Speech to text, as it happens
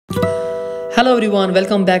Hello everyone,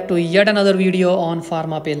 welcome back to yet another video on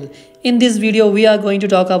Pharma pill. In this video, we are going to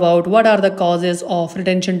talk about what are the causes of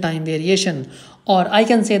retention time variation, or I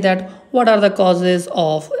can say that what are the causes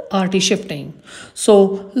of RT shifting.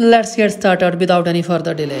 So let's get started without any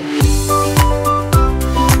further delay.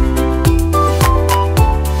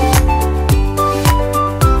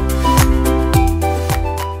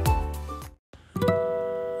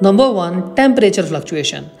 Number 1, temperature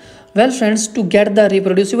fluctuation. Well friends, to get the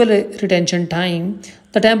reproducible retention time,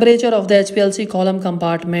 the temperature of the HPLC column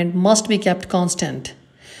compartment must be kept constant.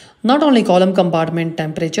 Not only column compartment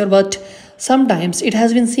temperature, but sometimes it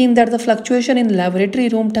has been seen that the fluctuation in laboratory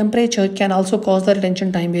room temperature can also cause the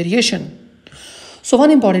retention time variation. So one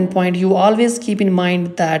important point you always keep in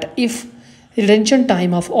mind that if retention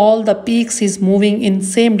time of all the peaks is moving in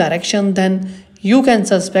same direction, then you can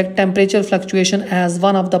suspect temperature fluctuation as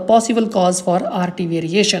one of the possible cause for RT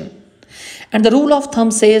variation. And the rule of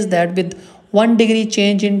thumb says that with 1 degree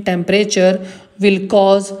change in temperature will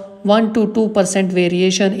cause 1 to 2%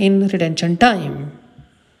 variation in retention time.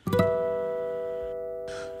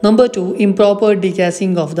 Number 2, improper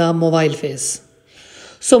degassing of the mobile phase.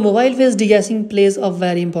 So mobile phase degassing plays a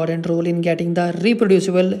very important role in getting the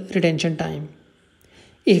reproducible retention time.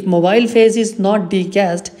 If mobile phase is not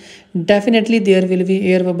degassed, definitely there will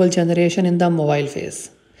be air bubble generation in the mobile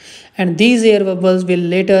phase. And these air bubbles will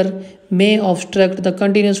later may obstruct the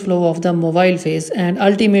continuous flow of the mobile phase, and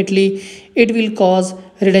ultimately it will cause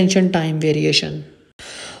retention time variation.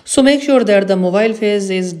 So make sure that the mobile phase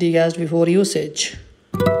is degassed before usage.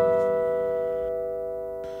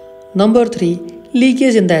 Number 3,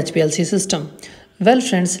 leakage in the HPLC system. Well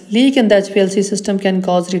friends, leak in the HPLC system can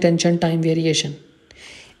cause retention time variation.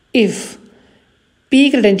 If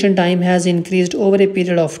peak retention time has increased over a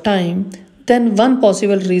period of time, then one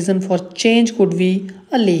possible reason for change could be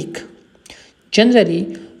a leak.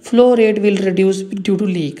 Generally, flow rate will reduce due to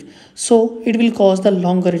leak, so it will cause the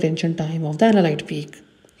longer retention time of the analyte peak.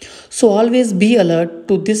 So always be alert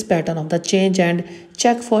to this pattern of the change and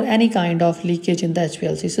check for any kind of leakage in the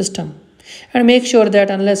HPLC system. And make sure that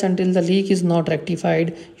unless until the leak is not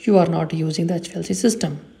rectified, you are not using the HPLC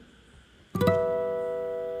system.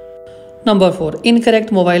 Number 4,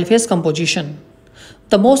 incorrect mobile phase composition.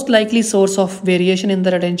 The most likely source of variation in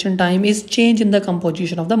the retention time is change in the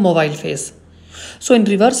composition of the mobile phase. So in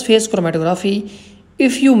reverse phase chromatography,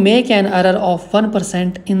 if you make an error of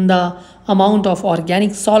 1% in the amount of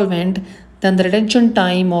organic solvent, then the retention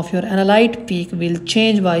time of your analyte peak will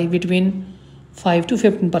change by between 5 to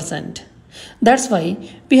 15%. That's why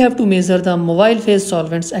we have to measure the mobile phase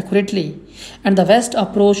solvents accurately, and the best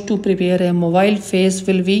approach to prepare a mobile phase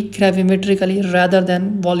will be gravimetrically rather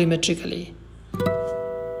than volumetrically.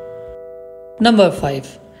 Number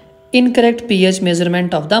 5, incorrect pH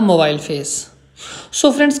measurement of the mobile phase.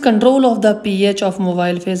 So friends, control of the pH of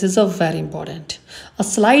mobile phase is very important. A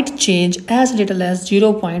slight change as little as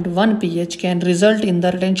 0.1 pH can result in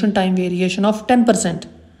the retention time variation of 10%.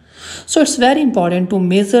 So it's very important to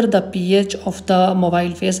measure the pH of the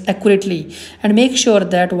mobile phase accurately and make sure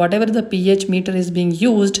that whatever the pH meter is being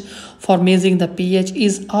used for measuring the pH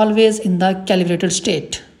is always in the calibrated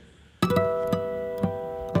state.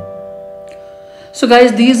 So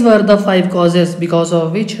guys, these were the 5 causes because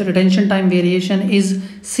of which retention time variation is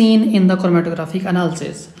seen in the chromatographic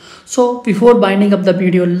analysis. So before binding up the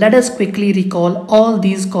video, let us quickly recall all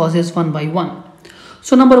these causes one by one.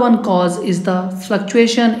 So number 1 cause is the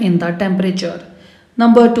fluctuation in the temperature.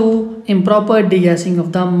 Number 2, improper degassing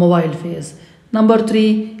of the mobile phase. Number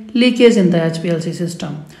 3, leakage in the HPLC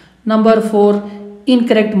system. Number 4,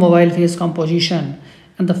 incorrect mobile phase composition.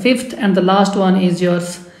 And the 5th and the last one is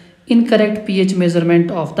yours, incorrect pH measurement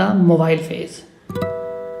of the mobile phase.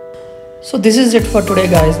 So this is it for today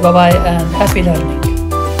guys. Bye bye and happy learning.